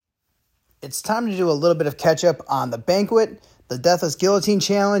It's time to do a little bit of catch-up on the Banquet, the Deathless Guillotine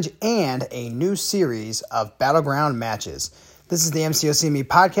Challenge, and a new series of Battleground matches. This is the MCOCME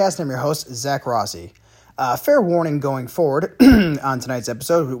podcast, and I'm your host, Zach Rossi. Fair warning going forward on tonight's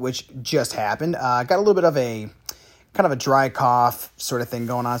episode, which just happened. Got a little bit of a kind of a dry cough sort of thing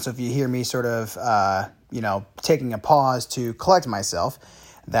going on, so if you hear me sort of, taking a pause to collect myself,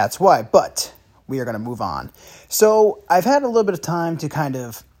 that's why. But we are going to move on. So I've had a little bit of time to kind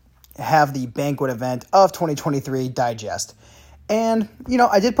of have the Banquet event of 2023 digest. And,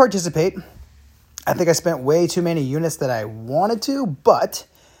 I did participate. I think I spent way too many units that I wanted to, but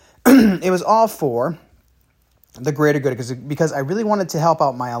it was all for the greater good because I really wanted to help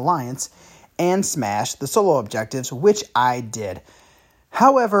out my alliance and smash the solo objectives, which I did.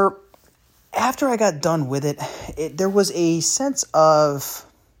 However, after I got done with it, there was a sense of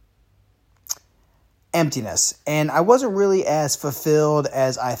emptiness, and I wasn't really as fulfilled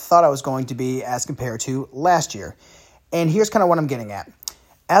as I thought I was going to be as compared to last year. And here's kind of what I'm getting at.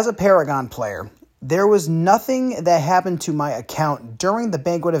 As a Paragon player, there was nothing that happened to my account during the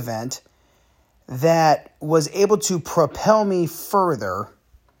Banquet event that was able to propel me further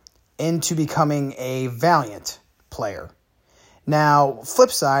into becoming a Valiant player. Now,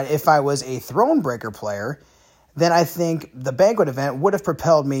 flip side, if I was a Thronebreaker player, then I think the Banquet event would have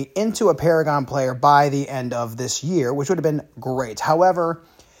propelled me into a Paragon player by the end of this year, which would have been great. However,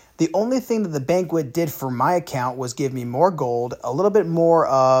 the only thing that the Banquet did for my account was give me more gold, a little bit more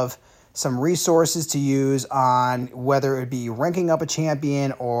of some resources to use on whether it be ranking up a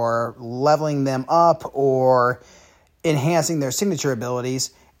champion or leveling them up or enhancing their signature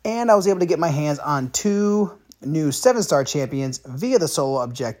abilities. And I was able to get my hands on 2 new 7-star champions via the solo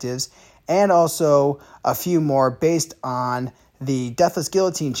objectives, and also a few more based on the Deathless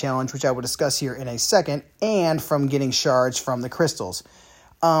Guillotine Challenge, which I will discuss here in a second, and from getting shards from the crystals.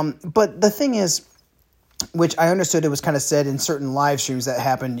 But the thing is, which I understood it was kind of said in certain live streams that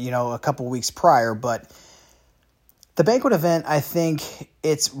happened, a couple weeks prior, but the Banquet event, I think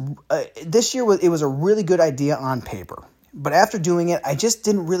this year it was a really good idea on paper. But after doing it, I just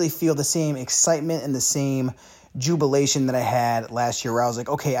didn't really feel the same excitement and the same jubilation that I had last year, where I was like,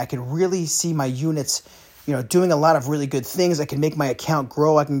 okay, I can really see my units, doing a lot of really good things. I can make my account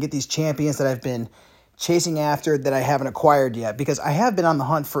grow. I can get these champions that I've been chasing after that I haven't acquired yet, because I have been on the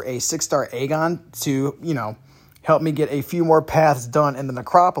hunt for a 6-star Aegon to, help me get a few more paths done in the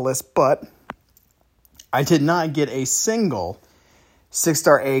Necropolis, but I did not get a single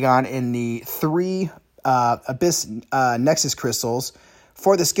 6-star Aegon in the 3 Abyss Nexus crystals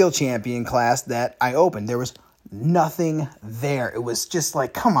for the skill champion class that I opened. There was nothing there. It was just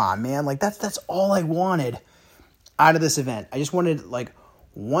like, come on, man. Like that's all I wanted out of this event. I just wanted like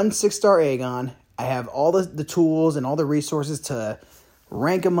 1 6-star Aegon. I have all the tools and all the resources to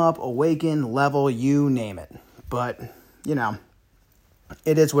rank them up, awaken, level, you name it. But,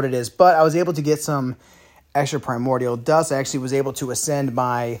 it is what it is. But I was able to get some extra primordial dust. I actually was able to ascend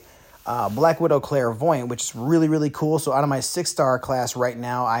my Black Widow Clairvoyant, which is really, really cool. So out of my 6-star class right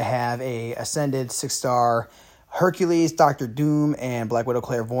now, I have a ascended 6-star Hercules, Dr. Doom, and Black Widow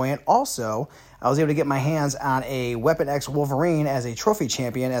Clairvoyant. Also, I was able to get my hands on a Weapon X Wolverine as a trophy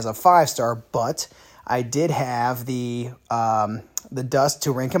champion as a 5-star, but I did have the dust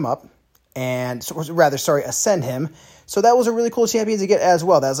to rank him up, and ascend him. So that was a really cool champion to get as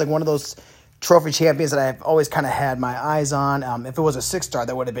well. That was like one of those trophy champions that I've always kind of had my eyes on. If it was a 6-star,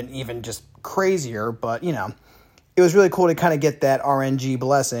 that would have been even just crazier, but it was really cool to kind of get that RNG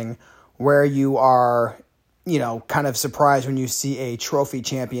blessing where you are, kind of surprised when you see a trophy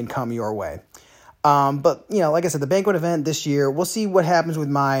champion come your way. But, like I said, the Banquet event this year, we'll see what happens with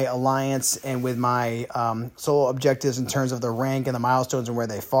my alliance and with my solo objectives in terms of the rank and the milestones and where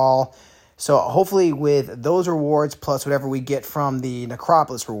they fall. So hopefully with those rewards plus whatever we get from the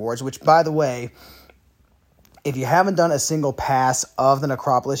Necropolis rewards, which, by the way, if you haven't done a single pass of the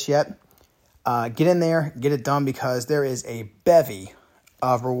Necropolis yet, get in there, get it done, because there is a bevy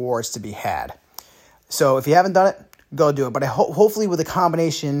of rewards to be had. So if you haven't done it, go do it. But hopefully with a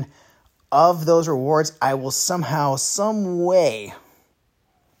combination of those rewards, I will somehow, some way,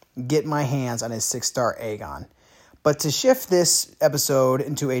 get my hands on a 6-star Aegon. But to shift this episode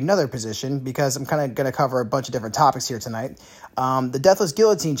into another position, because I'm kind of going to cover a bunch of different topics here tonight, the Deathless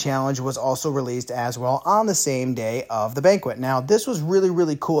Guillotine Challenge was also released as well on the same day of the Banquet. Now, this was really,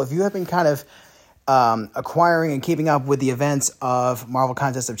 really cool. If you have been kind of acquiring and keeping up with the events of Marvel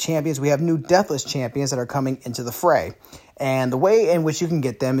Contest of Champions, we have new Deathless champions that are coming into the fray. And the way in which you can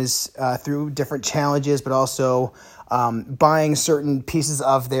get them is through different challenges, but also buying certain pieces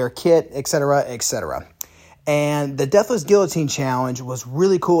of their kit, etc., etc. And the Deathless Guillotine Challenge was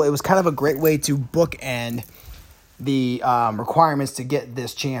really cool. It was kind of a great way to bookend the requirements to get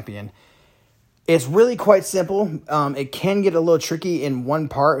this champion. It's really quite simple. It can get a little tricky in one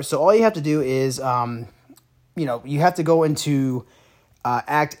part. So all you have to do is, you have to go into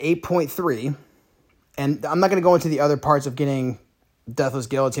Act 8.3. And I'm not going to go into the other parts of getting Deathless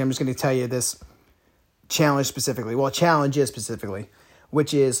Guillotine. I'm just going to tell you this challenge specifically. Well, challenges specifically,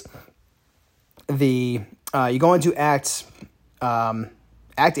 which is you go into Act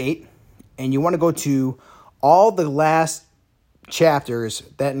 8, and you want to go to all the last chapters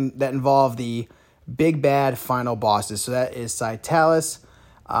that involve the big bad final bosses. So that is Cytalis,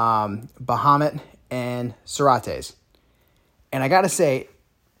 Bahamut, and Serates. And I gotta say,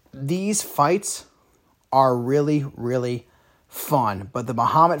 these fights are really, really fun. But the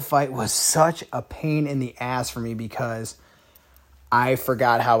Bahamut fight was such a pain in the ass for me because I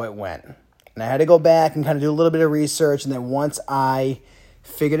forgot how it went. And I had to go back and kind of do a little bit of research. And then once I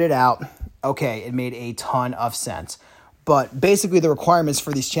figured it out, okay, it made a ton of sense. But basically the requirements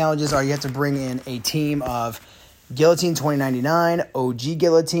for these challenges are you have to bring in a team of Guillotine 2099, OG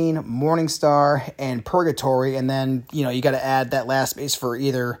Guillotine, Morningstar, and Purgatory. And then, you got to add that last space for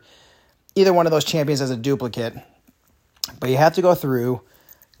either one of those champions as a duplicate. But you have to go through,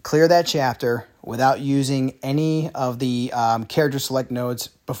 clear that chapter without using any of the character select nodes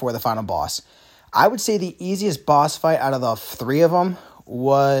before the final boss. I would say the easiest boss fight out of the three of them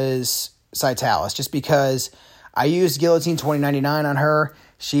was Cytalis, just because I used Guillotine 2099 on her.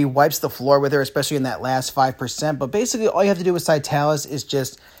 She wipes the floor with her, especially in that last 5%. But basically, all you have to do with Cytalis is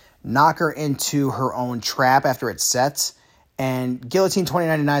just knock her into her own trap after it sets. And Guillotine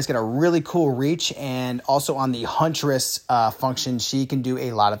 2099's got a really cool reach, and also on the Huntress function, she can do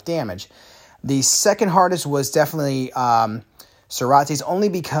a lot of damage. The second hardest was definitely Serates, only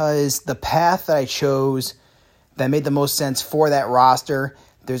because the path that I chose that made the most sense for that roster,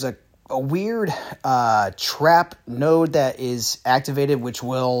 there's a weird trap node that is activated, which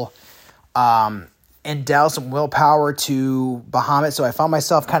will endow some willpower to Bahamut. So I found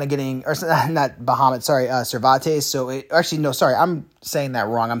myself kind of getting, or not Bahamut, sorry, Cervantes. So I'm saying that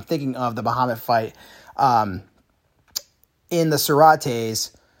wrong. I'm thinking of the Bahamut fight in the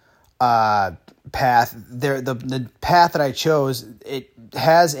Cervantes path. The path that I chose, it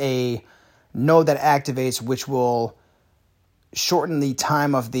has a node that activates, which will shorten the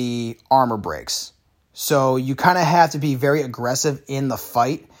time of the armor breaks. So you kind of have to be very aggressive in the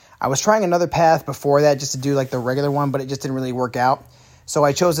fight. I was trying another path before that just to do like the regular one, but it just didn't really work out. So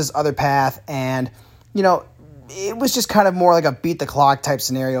I chose this other path, and it was just kind of more like a beat the clock type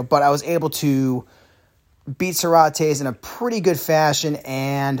scenario, but I was able to beat Serates in a pretty good fashion,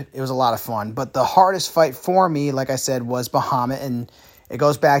 and it was a lot of fun. But the hardest fight for me, like I said, was Bahamut, and it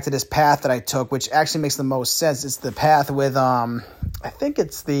goes back to this path that I took, which actually makes the most sense. It's the path with, I think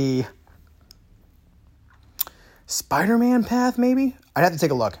it's the Spider-Man path, maybe? I'd have to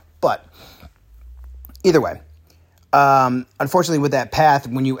take a look. But either way, unfortunately with that path,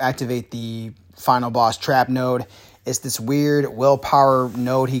 when you activate the final boss trap node, it's this weird willpower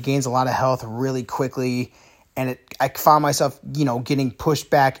node. He gains a lot of health really quickly, and I found myself, getting pushed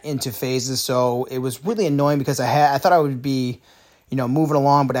back into phases. So it was really annoying because I thought I would be, moving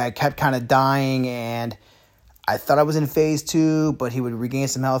along, but I kept kind of dying, and I thought I was in phase 2, but he would regain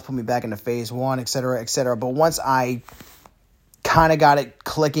some health, put me back into phase 1, etc., etc. But once I kind of got it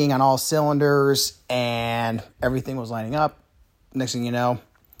clicking on all cylinders and everything was lining up, next thing you know,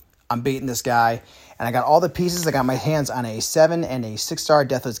 I'm beating this guy, and I got all the pieces. I got my hands on a 7 and a 6-star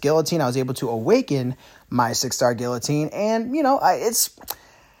Deathless Guillotine. I was able to awaken my 6-star Guillotine, and,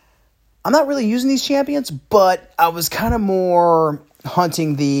 I'm not really using these champions, but I was kind of more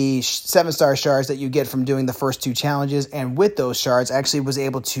hunting the 7-star shards that you get from doing the first 2 challenges. And with those shards, I actually was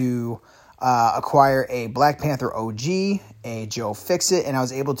able to acquire a Black Panther OG, a Joe Fixit, and I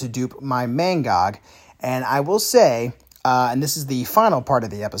was able to dupe my Mangog. And I will say, and this is the final part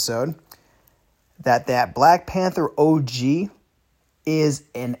of the episode, that Black Panther OG is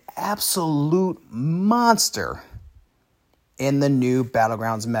an absolute monster in the new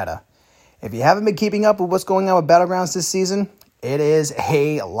Battlegrounds meta. If you haven't been keeping up with what's going on with Battlegrounds this season, it is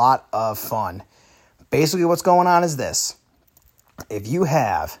a lot of fun. Basically, what's going on is this. If you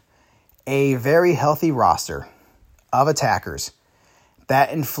have a very healthy roster of attackers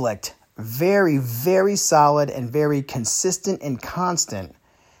that inflict very, very solid and very consistent and constant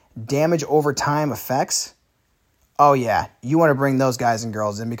damage over time effects, oh yeah, you want to bring those guys and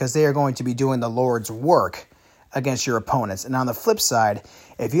girls in because they are going to be doing the Lord's work against your opponents. And on the flip side,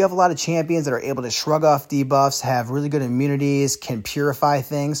 if you have a lot of champions that are able to shrug off debuffs, have really good immunities, can purify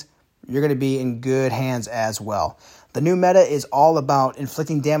things, you're going to be in good hands as well. The new meta is all about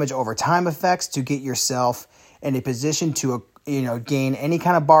inflicting damage over time effects to get yourself in a position to gain any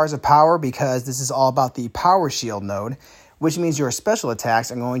kind of bars of power, because this is all about the power shield node, which means your special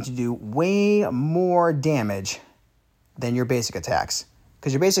attacks are going to do way more damage than your basic attacks.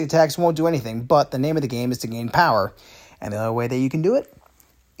 Because your basic attacks won't do anything, but the name of the game is to gain power. And the only way that you can do it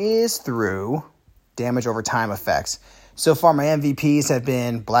is through damage over time effects. So far, my MVPs have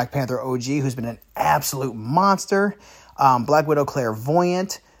been Black Panther OG, who's been an absolute monster, Black Widow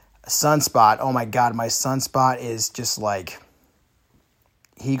Clairvoyant, Sunspot. Oh my god, my Sunspot is just like,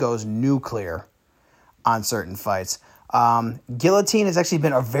 he goes nuclear on certain fights. Guillotine has actually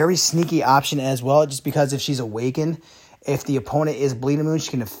been a very sneaky option as well, just because if she's awakened, if the opponent is Bleeding Moon,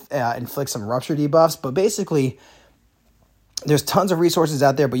 she can inflict some rupture debuffs. But basically, there's tons of resources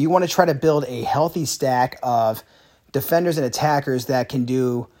out there, but you want to try to build a healthy stack of defenders and attackers that can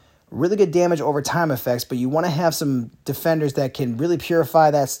do really good damage over time effects, but you want to have some defenders that can really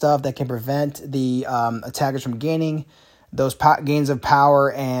purify that stuff, that can prevent the attackers from gaining those gains of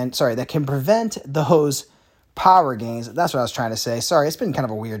power, that can prevent those power gains. That's what I was trying to say. Sorry, it's been kind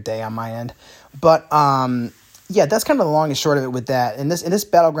of a weird day on my end. But yeah, that's kind of the long and short of it with that. In this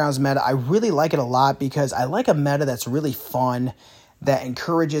Battlegrounds meta, I really like it a lot because I like a meta that's really fun, that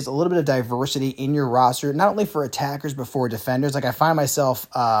encourages a little bit of diversity in your roster, not only for attackers, but for defenders. Like I find myself,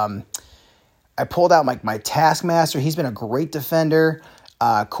 I pulled out my Taskmaster. He's been a great defender.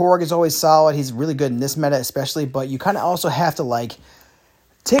 Korg is always solid. He's really good in this meta especially, but you kind of also have to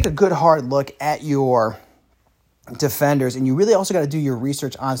take a good hard look at your defenders, and you really also got to do your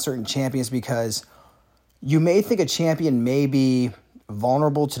research on certain champions, because you may think a champion may be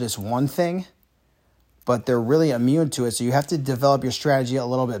vulnerable to this one thing, but they're really immune to it, so you have to develop your strategy a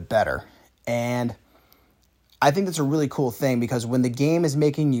little bit better. And I think that's a really cool thing, because when the game is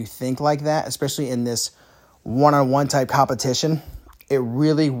making you think like that, especially in this one-on-one type competition, it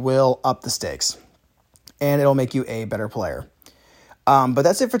really will up the stakes, and it'll make you a better player. But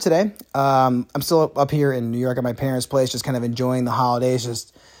that's it for today. I'm still up here in New York at my parents' place, just kind of enjoying the holidays,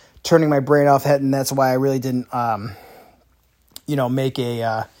 just turning my brain off, and that's why I really didn't, make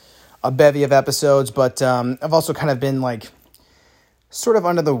a bevy of episodes. But I've also kind of been sort of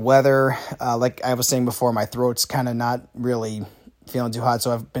under the weather. Like I was saying before, my throat's kind of not really feeling too hot,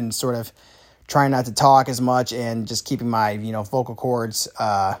 so I've been sort of trying not to talk as much and just keeping my vocal cords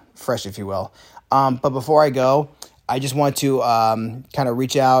fresh, if you will. But before I go, I just want to kind of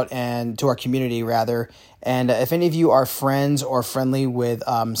reach out and to our community rather. And if any of you are friends or friendly with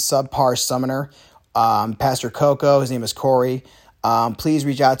Subpar Summoner, Pastor Coco, his name is Corey, please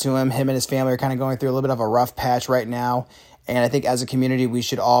reach out to him. Him and his family are kind of going through a little bit of a rough patch right now. And I think as a community, we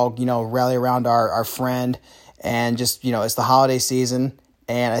should all, rally around our friend, and just, it's the holiday season.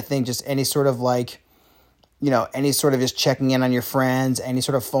 And I think just any sort of just checking in on your friends, any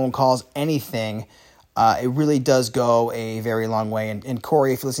sort of phone calls, anything, it really does go a very long way. And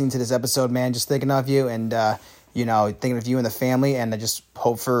Corey, if you're listening to this episode, man, just thinking of you, and, thinking of you and the family, and I just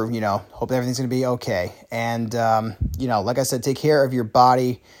hope everything's going to be okay. And, like I said, take care of your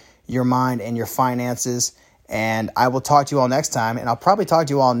body, your mind, and your finances. And I will talk to you all next time, and I'll probably talk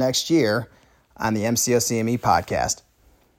to you all next year on the MCOCME podcast.